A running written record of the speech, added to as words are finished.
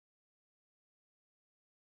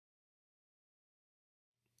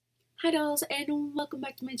Hi dolls, and welcome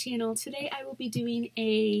back to my channel. Today I will be doing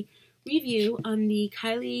a review on the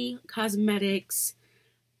Kylie Cosmetics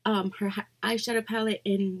her eyeshadow palette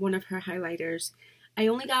and one of her highlighters. I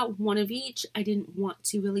only got one of each. I didn't want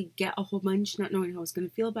to really get a whole bunch, not knowing how I was going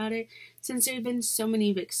to feel about it. Since there have been so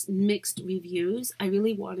many mixed reviews, I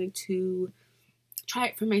really wanted to try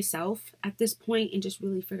it for myself at this point and just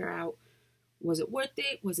really figure out, was it worth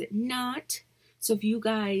it, was it not? So if you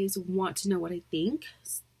guys want to know what I think,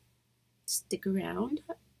 stick around.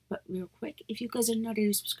 But real quick, if you guys are not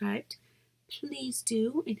already subscribed, please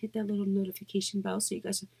do, and hit that little notification bell so you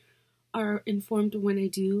guys are informed when I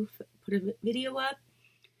do put a video up.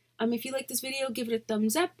 If you like this video, give it a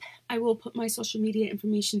thumbs up. I will put my social media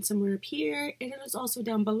information somewhere up here, and it is also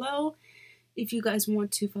down below. If you guys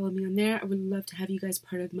want to follow me on there, I would love to have you guys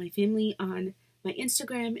part of my family on my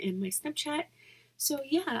Instagram and my Snapchat. So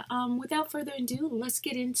yeah, without further ado, let's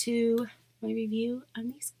get into my review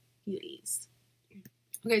on these beauties.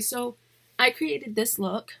 Okay, so I created this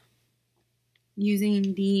look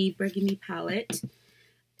using the Burgundy palette.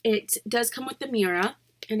 It does come with the mirror,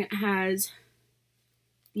 and it has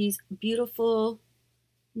these beautiful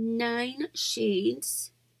 9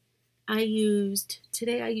 shades.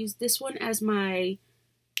 Today I used this one as my,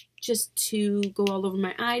 just to go all over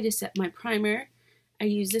my eye to set my primer. I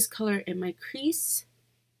use this color in my crease,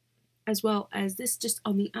 as well as this just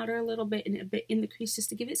on the outer a little bit and a bit in the crease just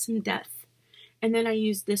to give it some depth. And then I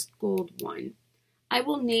use this gold one. I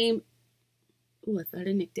will name, oh, I thought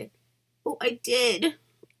I nicked it. Oh, I did.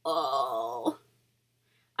 Oh.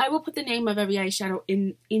 I will put the name of every eyeshadow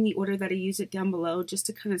in the order that I use it down below just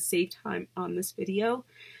to kind of save time on this video.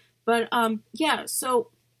 But yeah, so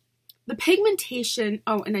the pigmentation,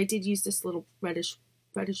 oh, and I did use this little reddish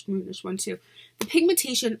moonish one too. The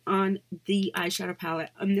pigmentation on the eyeshadow palette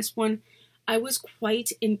on this one, I was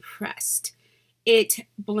quite impressed. It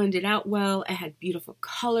blended out well. It had beautiful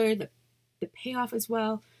color. The payoff as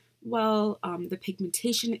well. The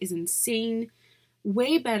pigmentation is insane.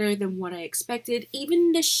 Way better than what I expected.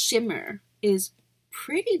 Even the shimmer is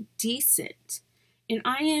pretty decent. And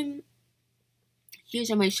I am huge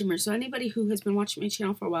on my shimmer, so anybody who has been watching my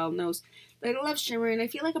channel for a while knows that I love shimmer, and I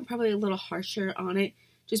feel like I'm probably a little harsher on it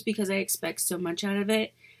just because I expect so much out of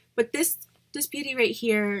it. But this beauty right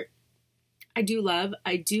here, I do love.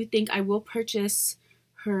 I do think I will purchase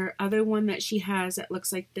her other one that she has that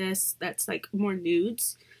looks like this, that's like more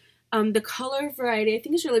nudes. The color variety I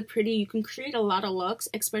think is really pretty. You can create a lot of looks,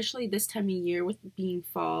 especially this time of year with being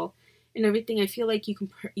fall and everything. I feel like you can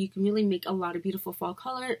really make a lot of beautiful fall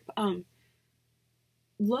color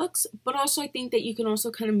looks, but also I think that you can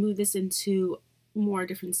also kind of move this into more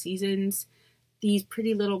different seasons. These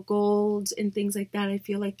pretty little golds and things like that, I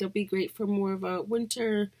feel like they'll be great for more of a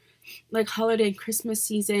winter, like holiday and Christmas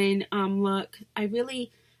season look. I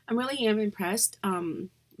really am impressed.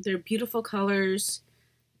 They're beautiful colors.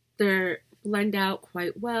 They're blend out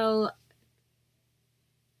quite well.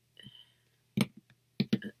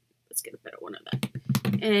 Let's get a better one of that.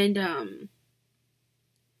 And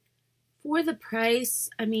for the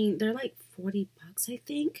price, I mean, they're like 40 bucks, I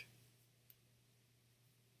think.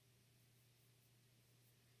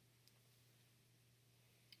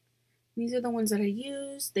 These are the ones that I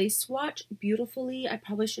use. They swatch beautifully. I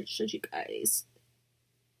probably should show you guys.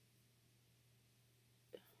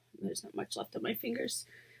 There's not much left on my fingers.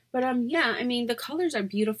 But yeah, I mean, the colors are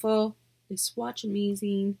beautiful. They swatch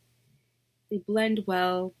amazing. They blend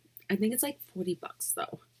well. I think it's like 40 bucks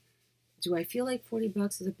though. Do I feel like 40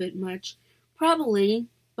 bucks is a bit much? Probably,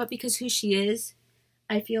 but because who she is,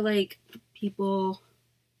 I feel like people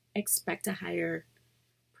expect a higher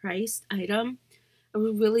priced item. I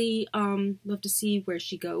would really love to see where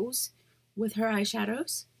she goes with her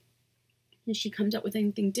eyeshadows. If she comes up with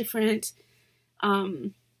anything different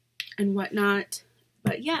and whatnot.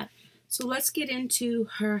 But yeah, so let's get into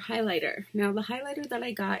her highlighter. Now the highlighter that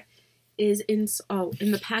I got is in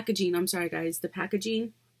the packaging. I'm sorry guys, the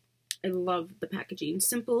packaging. I love the packaging.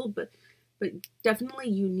 Simple, but definitely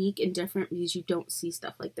unique and different because you don't see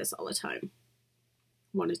stuff like this all the time.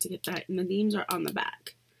 Wanted to get that, and the names are on the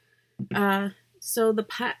back. So the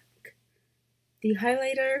highlighter,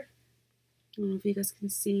 I don't know if you guys can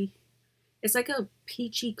see. It's like a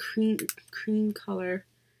peachy cream color.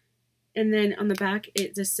 And then on the back,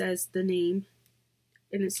 it just says the name,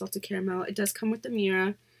 and it's salted caramel. It does come with the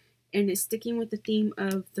mirror, and it's sticking with the theme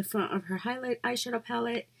of the front of her eyeshadow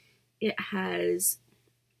palette. It has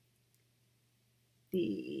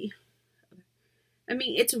I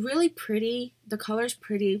mean, it's really pretty. The color's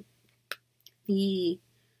pretty. The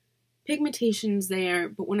pigmentation's there,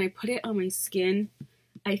 but when I put it on my skin,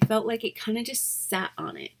 I felt like it kind of just sat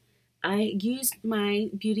on it. I used my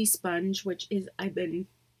beauty sponge, which is, I've been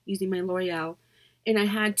using my L'Oreal, and I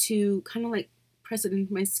had to kind of like press it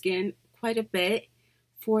into my skin quite a bit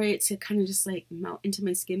for it to kind of just like melt into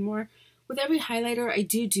my skin more. With every highlighter, I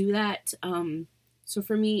do that. So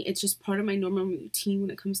for me, it's just part of my normal routine when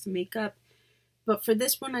it comes to makeup. But for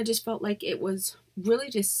this one, I just felt like it was really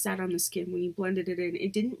just sat on the skin when you blended it in.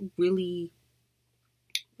 It didn't really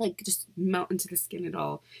like just melt into the skin at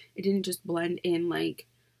all. It didn't just blend in like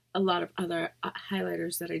a lot of other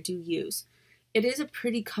highlighters that I do use. It is a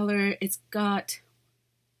pretty color. It's got,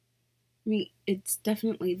 I mean, it's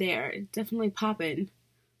definitely there. It's definitely popping.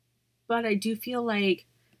 But I do feel like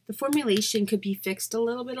the formulation could be fixed a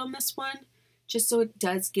little bit on this one, just so it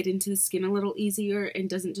does get into the skin a little easier and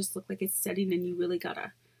doesn't just look like it's setting and you really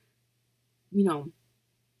gotta, you know,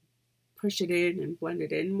 push it in and blend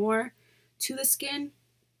it in more to the skin.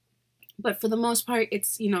 But for the most part,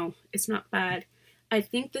 it's, you know, it's not bad. I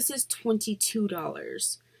think this is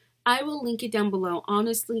 $22. I will link it down below.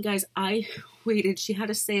 Honestly, guys, I waited. She had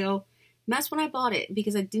a sale, and that's when I bought it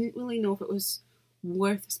because I didn't really know if it was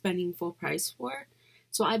worth spending full price for.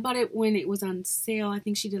 So I bought it when it was on sale. I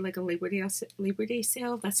think she did like a Labor Day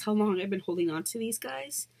sale. That's how long I've been holding on to these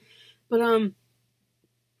guys. But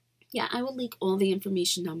yeah, I will link all the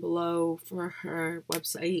information down below for her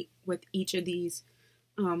website with each of these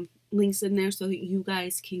links in there so that you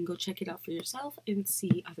guys can go check it out for yourself and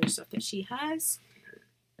see other stuff that she has.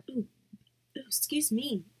 Ooh, excuse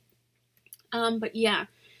me. But yeah,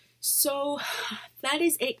 so that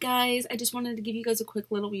is it, guys. I just wanted to give you guys a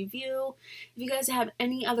quick little review. If you guys have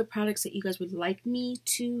any other products that you guys would like me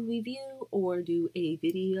to review or do a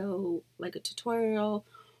video, like a tutorial,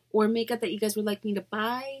 or makeup that you guys would like me to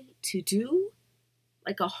buy to do,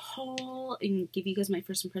 like a haul, and give you guys my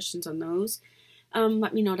first impressions on those,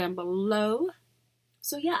 let me know down below.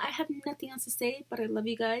 So yeah, I have nothing else to say, but I love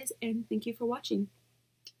you guys, and thank you for watching.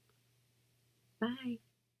 Bye.